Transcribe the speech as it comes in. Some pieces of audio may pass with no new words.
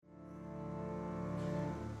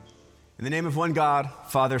In the name of one God,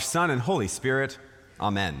 Father, Son, and Holy Spirit,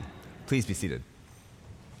 amen. Please be seated.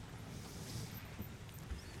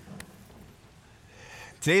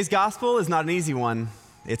 Today's gospel is not an easy one.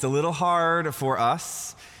 It's a little hard for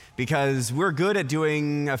us because we're good at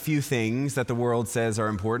doing a few things that the world says are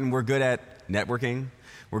important. We're good at networking.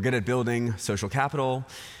 We're good at building social capital.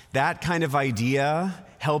 That kind of idea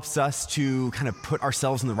helps us to kind of put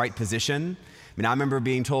ourselves in the right position. I mean, I remember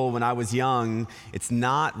being told when I was young, it's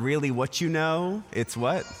not really what you know, it's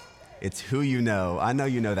what? It's who you know. I know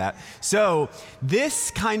you know that. So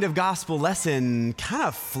this kind of gospel lesson kind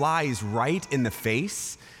of flies right in the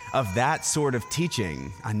face of that sort of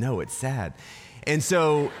teaching. I know, it's sad. And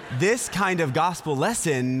so this kind of gospel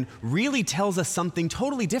lesson really tells us something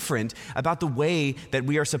totally different about the way that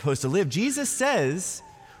we are supposed to live. Jesus says,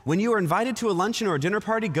 when you are invited to a luncheon or a dinner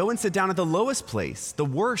party, go and sit down at the lowest place, the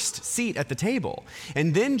worst seat at the table.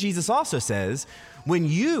 And then Jesus also says, when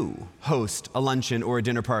you host a luncheon or a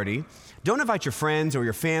dinner party, don't invite your friends or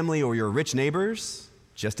your family or your rich neighbors,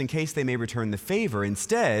 just in case they may return the favor.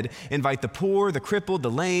 Instead, invite the poor, the crippled, the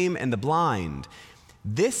lame, and the blind.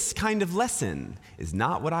 This kind of lesson is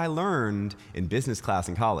not what I learned in business class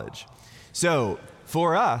in college. So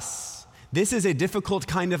for us, this is a difficult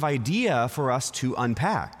kind of idea for us to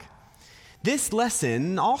unpack. This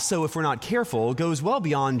lesson also, if we're not careful, goes well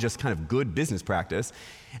beyond just kind of good business practice,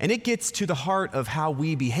 and it gets to the heart of how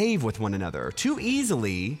we behave with one another. Too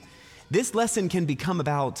easily, this lesson can become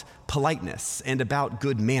about politeness and about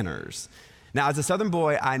good manners. Now, as a Southern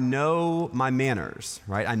boy, I know my manners,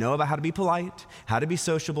 right? I know about how to be polite, how to be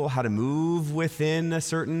sociable, how to move within a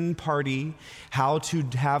certain party, how to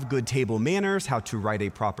have good table manners, how to write a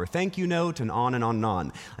proper thank you note, and on and on and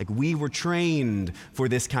on. Like, we were trained for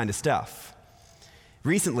this kind of stuff.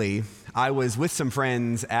 Recently, I was with some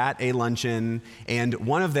friends at a luncheon, and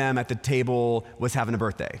one of them at the table was having a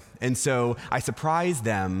birthday. And so I surprised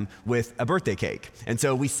them with a birthday cake. And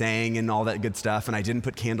so we sang and all that good stuff, and I didn't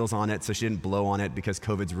put candles on it, so she didn't blow on it because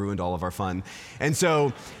COVID's ruined all of our fun. And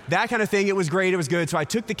so that kind of thing, it was great, it was good. So I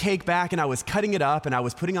took the cake back, and I was cutting it up, and I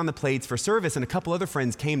was putting on the plates for service, and a couple other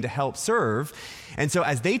friends came to help serve. And so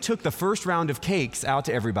as they took the first round of cakes out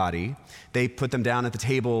to everybody, they put them down at the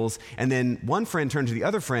tables, and then one friend turned to the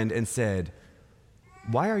other friend and said,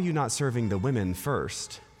 "Why are you not serving the women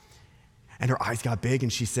first?" And her eyes got big,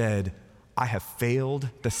 and she said, "I have failed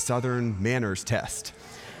the Southern manners test."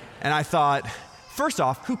 And I thought, first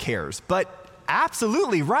off, who cares? But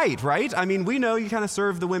absolutely right? I mean, we know you kind of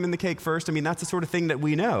serve the women the cake first. I mean, that's the sort of thing that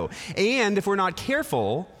we know. And if we're not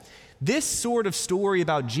careful, this sort of story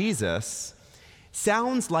about Jesus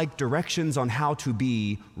sounds like directions on how to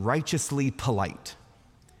be righteously polite.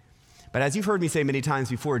 But as you've heard me say many times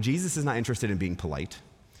before, Jesus is not interested in being polite.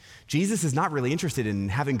 Jesus is not really interested in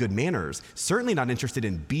having good manners, certainly not interested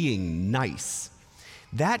in being nice.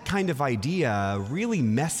 That kind of idea really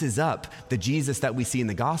messes up the Jesus that we see in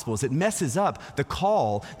the Gospels. It messes up the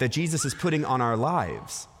call that Jesus is putting on our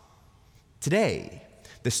lives. Today,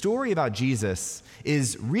 the story about Jesus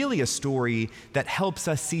is really a story that helps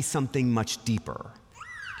us see something much deeper.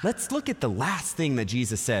 Let's look at the last thing that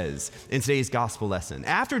Jesus says in today's gospel lesson.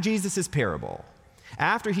 After Jesus' parable,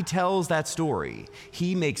 after he tells that story,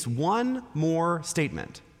 he makes one more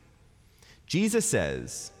statement. Jesus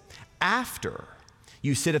says, after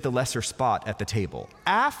you sit at the lesser spot at the table,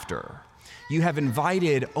 after you have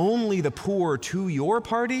invited only the poor to your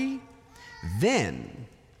party, then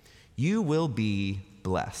you will be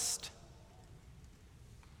blessed.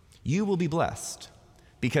 You will be blessed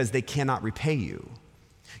because they cannot repay you.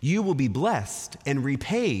 You will be blessed and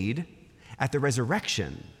repaid at the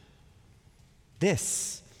resurrection.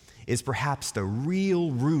 This is perhaps the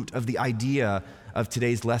real root of the idea of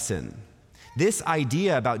today's lesson. This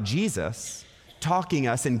idea about Jesus talking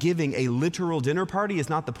us and giving a literal dinner party is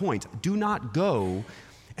not the point. Do not go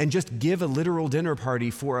and just give a literal dinner party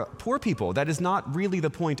for poor people. That is not really the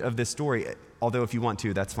point of this story. Although if you want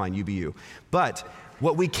to, that's fine, you be you. But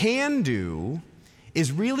what we can do is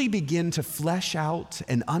really begin to flesh out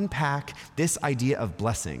and unpack this idea of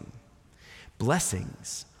blessing.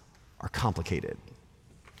 Blessings are complicated.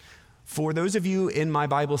 For those of you in my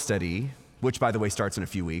Bible study, which by the way starts in a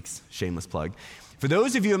few weeks, shameless plug. For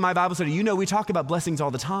those of you in my Bible study, you know we talk about blessings all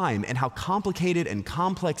the time and how complicated and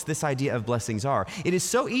complex this idea of blessings are. It is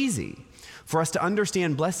so easy for us to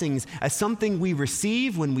understand blessings as something we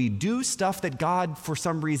receive when we do stuff that God for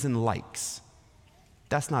some reason likes.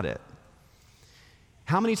 That's not it.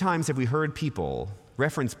 How many times have we heard people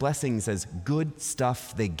reference blessings as good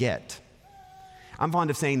stuff they get? I'm fond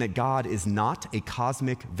of saying that God is not a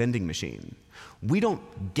cosmic vending machine. We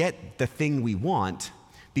don't get the thing we want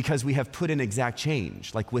because we have put in exact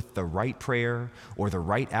change, like with the right prayer or the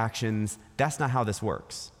right actions. That's not how this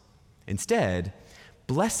works. Instead,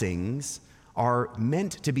 blessings are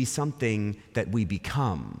meant to be something that we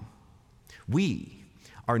become.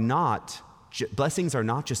 Blessings are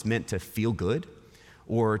not just meant to feel good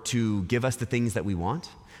or to give us the things that we want.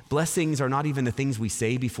 Blessings are not even the things we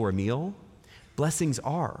say before a meal. Blessings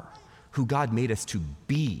are who God made us to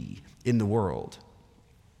be in the world.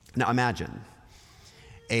 Now imagine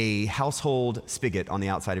a household spigot on the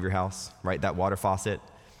outside of your house, right? That water faucet.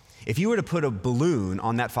 If you were to put a balloon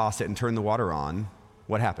on that faucet and turn the water on,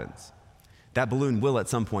 what happens? That balloon will at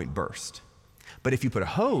some point burst. But if you put a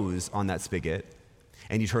hose on that spigot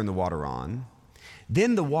and you turn the water on,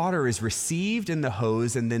 then the water is received in the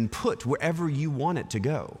hose and then put wherever you want it to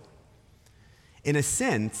go. In a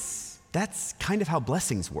sense, that's kind of how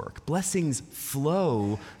blessings work. Blessings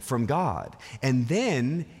flow from God. And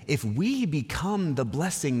then if we become the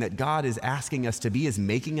blessing that God is asking us to be, is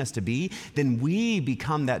making us to be, then we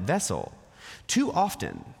become that vessel. Too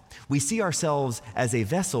often, we see ourselves as a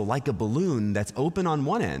vessel like a balloon that's open on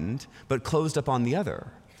one end but closed up on the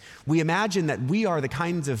other. We imagine that we are the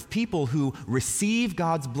kinds of people who receive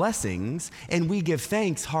God's blessings and we give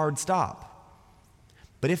thanks hard stop.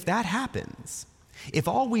 But if that happens, if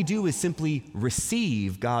all we do is simply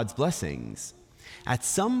receive God's blessings, at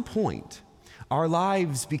some point, our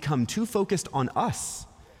lives become too focused on us.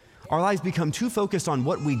 Our lives become too focused on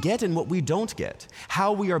what we get and what we don't get,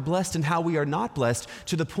 how we are blessed and how we are not blessed,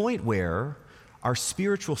 to the point where our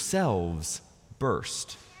spiritual selves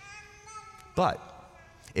burst. But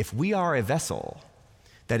if we are a vessel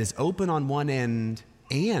that is open on one end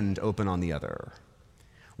and open on the other,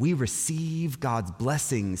 we receive God's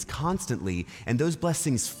blessings constantly, and those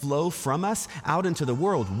blessings flow from us out into the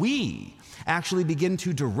world. We actually begin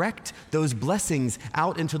to direct those blessings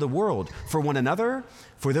out into the world for one another,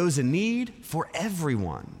 for those in need, for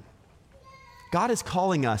everyone. God is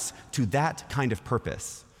calling us to that kind of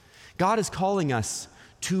purpose. God is calling us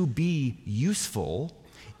to be useful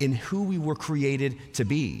in who we were created to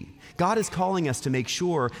be. God is calling us to make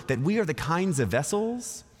sure that we are the kinds of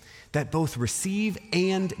vessels that both receive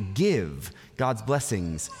and give God's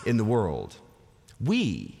blessings in the world.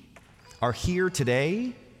 We are here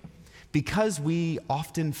today because we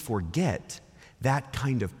often forget that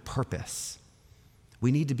kind of purpose.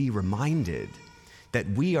 We need to be reminded that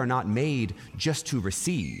we are not made just to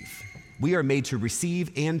receive. We are made to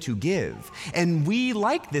receive and to give. And we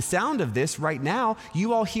like the sound of this right now.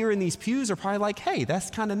 You all here in these pews are probably like, hey,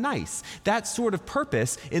 that's kind of nice. That sort of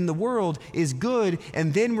purpose in the world is good.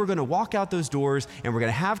 And then we're going to walk out those doors and we're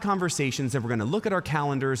going to have conversations and we're going to look at our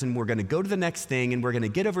calendars and we're going to go to the next thing and we're going to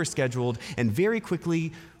get overscheduled, and very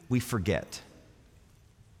quickly we forget.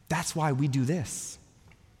 That's why we do this.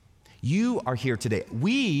 You are here today.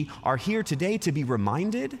 We are here today to be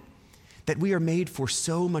reminded that we are made for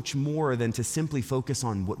so much more than to simply focus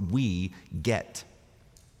on what we get.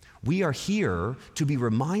 We are here to be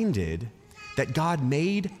reminded that God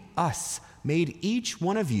made us, made each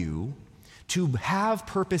one of you to have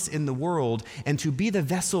purpose in the world and to be the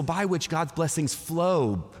vessel by which God's blessings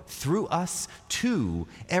flow through us to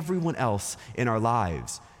everyone else in our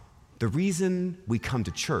lives. The reason we come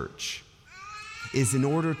to church is in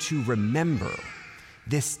order to remember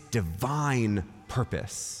this divine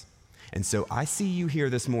purpose. And so I see you here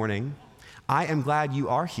this morning. I am glad you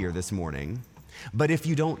are here this morning. But if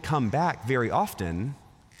you don't come back very often,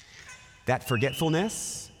 that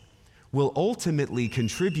forgetfulness will ultimately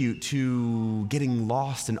contribute to getting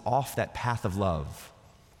lost and off that path of love.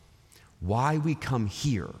 Why we come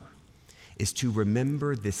here is to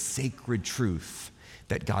remember this sacred truth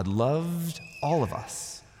that God loved all of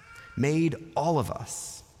us, made all of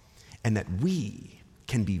us, and that we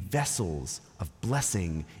can be vessels of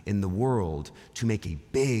blessing in the world to make a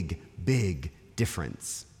big, big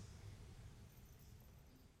difference.